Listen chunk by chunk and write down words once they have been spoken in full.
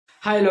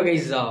Hi, hello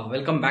guys,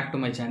 welcome back to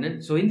my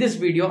channel. So in this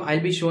video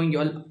I'll be showing you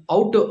all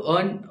how to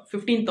earn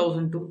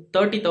 15,000 to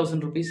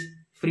 30,000 rupees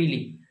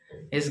freely.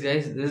 Yes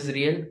guys, this is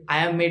real. I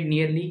have made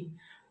nearly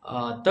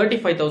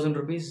 35,000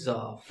 rupees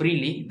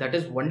freely. That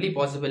is only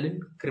possible in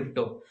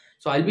crypto.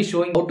 So I'll be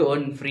showing how to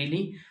earn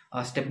freely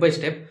step by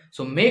step.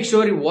 So make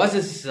sure you watch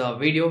this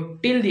video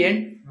till the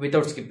end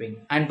without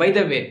skipping. And by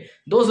the way,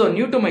 those who are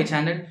new to my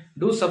channel,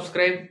 do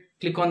subscribe,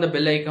 click on the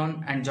bell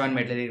icon and join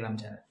my Telegram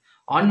channel.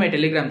 On my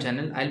Telegram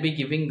channel, I'll be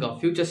giving a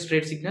future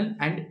trade signal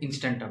and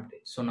instant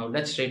updates. So now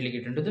let's straightly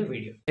get into the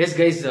video. Yes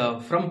guys,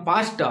 from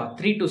past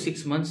 3 to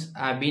 6 months,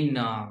 I've been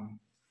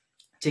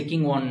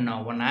checking on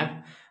one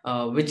app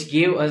which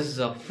gave us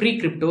free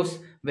cryptos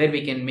where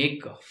we can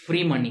make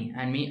free money.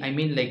 And I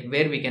mean like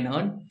where we can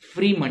earn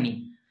free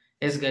money.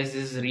 Yes guys,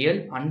 this is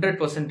real,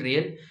 100%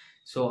 real.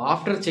 So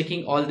after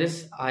checking all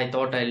this, I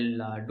thought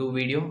I'll do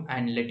video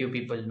and let you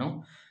people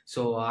know.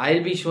 So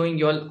I'll be showing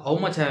you all how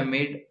much I have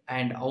made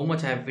and how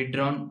much I have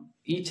withdrawn,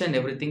 each and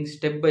everything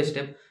step by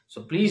step.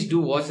 So please do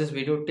watch this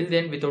video till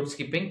then without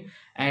skipping.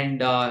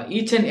 And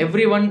each and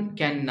everyone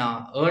can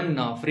earn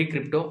free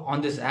crypto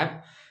on this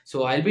app.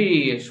 So I'll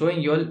be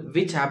showing you all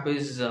which app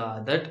is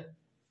that,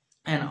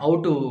 and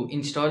how to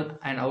install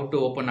and how to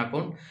open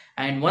account.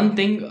 And one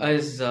thing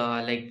is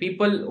like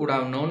people would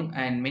have known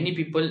and many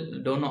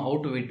people don't know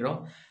how to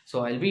withdraw.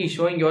 So I'll be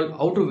showing you all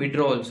how to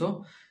withdraw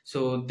also.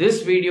 So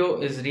this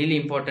video is really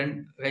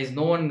important guys.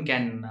 No one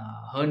can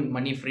earn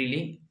money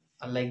freely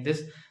like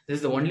this. This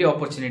is the only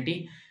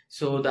opportunity.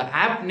 So the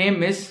app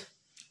name is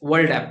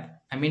World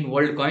App, I mean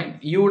World Coin.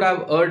 You would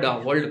have heard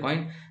World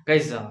Coin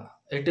guys.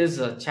 It is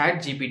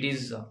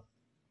ChatGPT's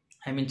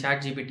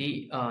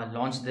ChatGPT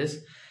launched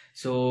this.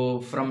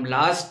 So from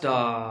last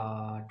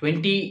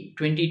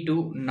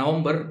 2022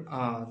 November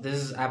this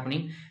is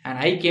happening, and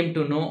I came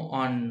to know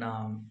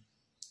on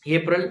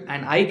April,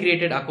 and I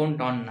created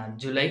account on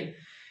July.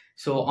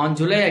 So on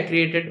July I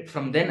created,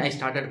 from then I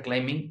started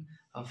climbing.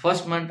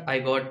 First month I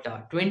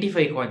got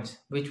 25 coins,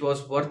 which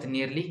was worth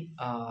nearly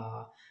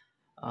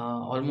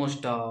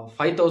almost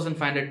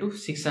 5,500 to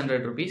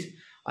 600 rupees.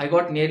 I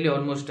got nearly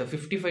almost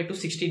 55 to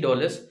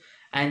 $60.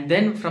 And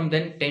then from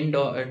then 10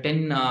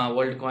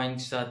 world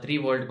coins, 3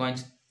 world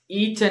coins.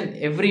 Each and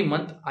every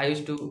month I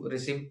used to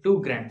receive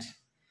 2 grants.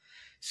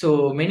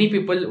 So many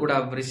people would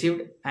have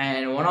received,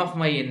 and one of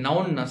my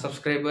known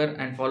subscriber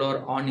and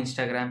follower on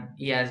Instagram,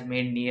 he has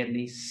made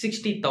nearly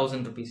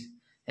 60,000 rupees.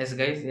 Yes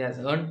guys, he has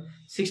earned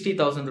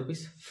 60,000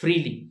 rupees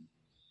freely.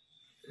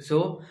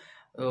 So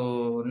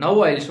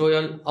now I'll show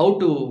you all how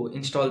to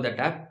install that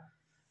app.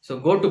 So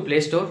go to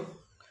Play Store.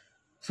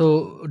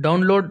 So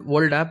download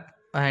World App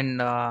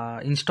and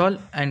install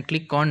and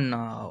click on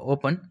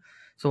open.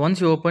 So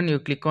once you open, you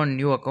click on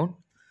new account.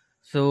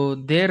 So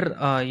there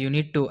you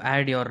need to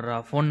add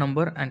your phone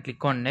number and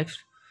click on next.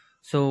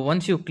 So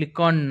once you click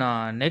on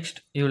next,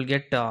 you will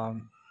get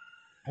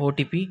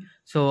OTP.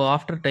 So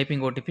after typing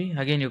OTP,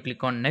 again you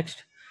click on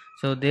next.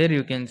 So there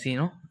you can see,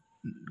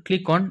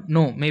 click on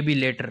no, maybe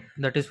later,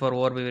 that is for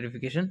ORB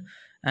verification,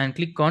 and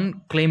click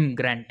on claim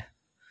grant.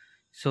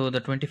 So the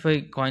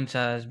 25 coins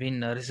has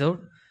been reserved.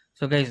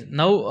 So guys,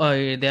 now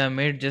they have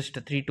made just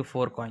 3 to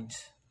 4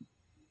 coins.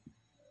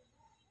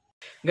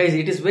 Guys,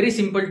 it is very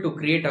simple to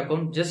create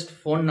account. Just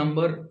phone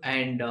number,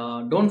 and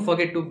don't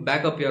forget to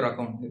back up your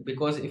account,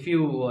 because if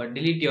you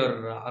delete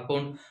your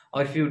account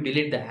or if you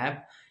delete the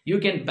app, you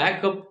can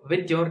back up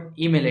with your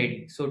email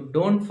ID. So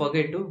don't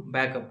forget to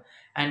back up.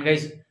 And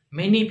guys,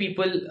 many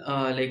people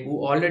like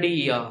who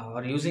already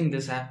are using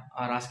this app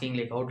are asking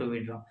like how to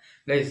withdraw.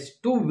 Guys,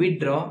 to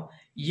withdraw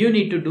you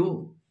need to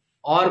do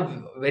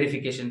orb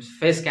verifications,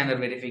 face scanner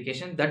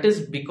verification. That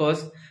is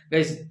because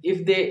guys,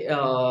 if they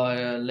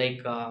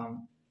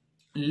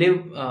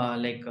live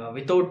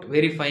without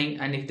verifying,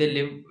 and if they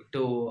live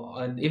to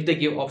if they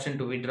give option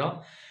to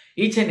withdraw,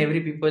 each and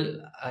every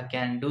people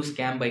can do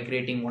scam by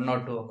creating 1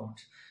 or 2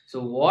 accounts.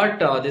 So what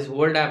this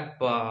World App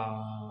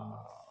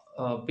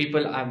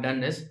people have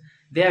done is,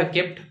 they have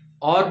kept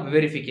orb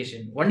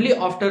verification. Only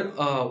after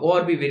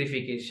ORB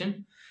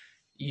verification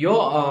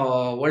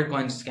your world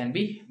coins can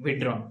be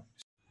withdrawn.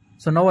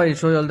 So now I will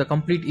show you all the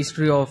complete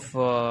history of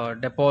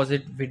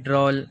deposit,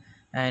 withdrawal,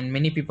 and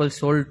many people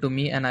sold to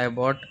me and I have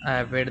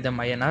paid them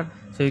INR.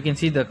 So you can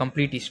see the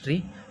complete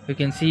history. You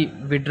can see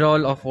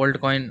withdrawal of world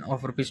coin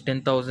of rupees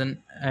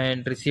 10,000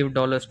 and received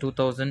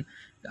 $2,000.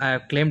 I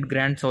have claimed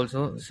grants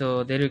also.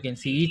 So there you can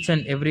see each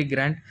and every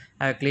grant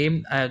I have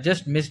claimed. I have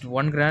just missed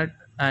 1 grant,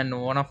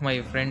 and one of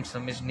my friends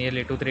missed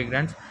nearly 2-3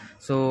 grants.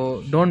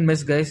 So don't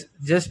miss guys,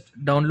 just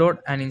download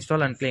and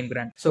install and claim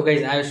grant. So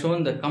guys, I have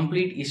shown the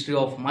complete history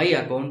of my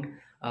account,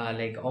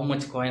 like how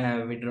much coin I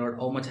have withdrawn,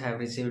 how much I have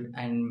received,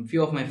 and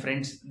few of my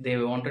friends, they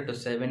wanted to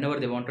sell. Whenever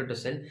they wanted to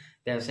sell,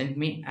 they have sent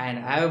me, and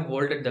I have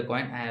holded the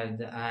coin,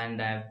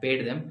 and I have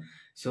paid them.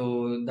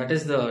 So that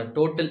is the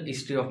total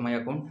history of my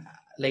account.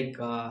 Like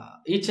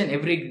each and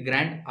every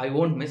grant I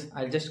won't miss.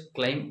 I'll just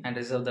claim and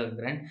reserve the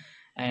grant.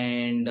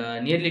 And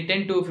nearly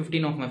 10 to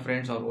 15 of my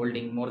friends are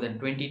holding more than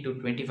 20 to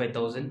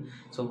 25,000.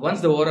 So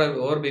once the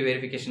ORB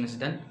verification is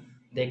done,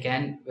 they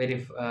can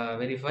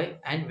verify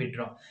and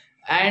withdraw.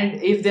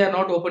 And if they are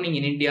not opening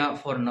in India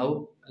for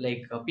now,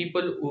 like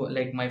people who,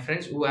 like my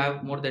friends who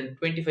have more than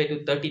 25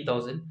 to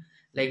 30,000,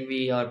 like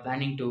we are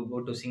planning to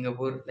go to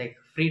Singapore, like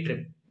free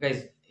trip,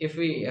 guys. If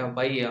we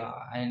buy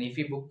and if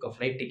we book a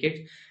flight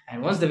ticket,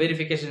 and once the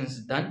verification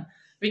is done,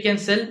 we can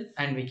sell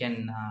and we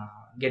can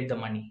get the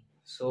money.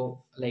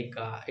 So like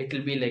it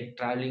will be like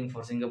traveling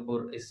for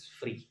Singapore is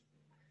free.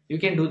 You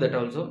can do that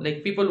also.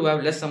 Like people who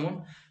have less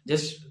amount,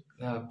 just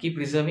keep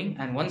reserving,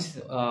 and once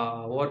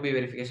ORB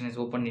verification is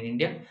opened in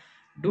India,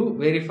 do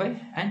verify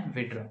and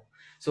withdraw.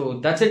 So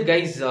that's it,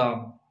 guys.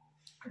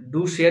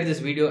 Do share this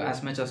video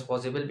as much as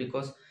possible,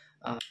 because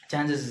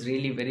chances is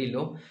really very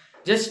low.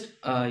 Just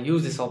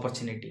use this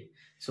opportunity.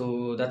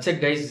 So that's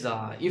it, guys.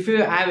 If you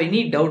have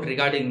any doubt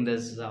regarding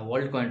this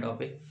WorldCoin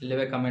topic, leave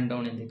a comment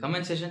down in the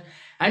comment section.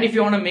 And if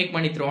you want to make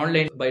money through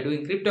online by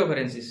doing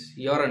cryptocurrencies,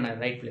 you're in the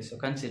right place. So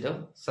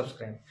consider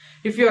subscribe.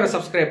 If you are a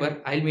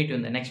subscriber, I'll meet you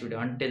in the next video.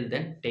 Until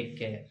then, take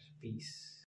care. Peace.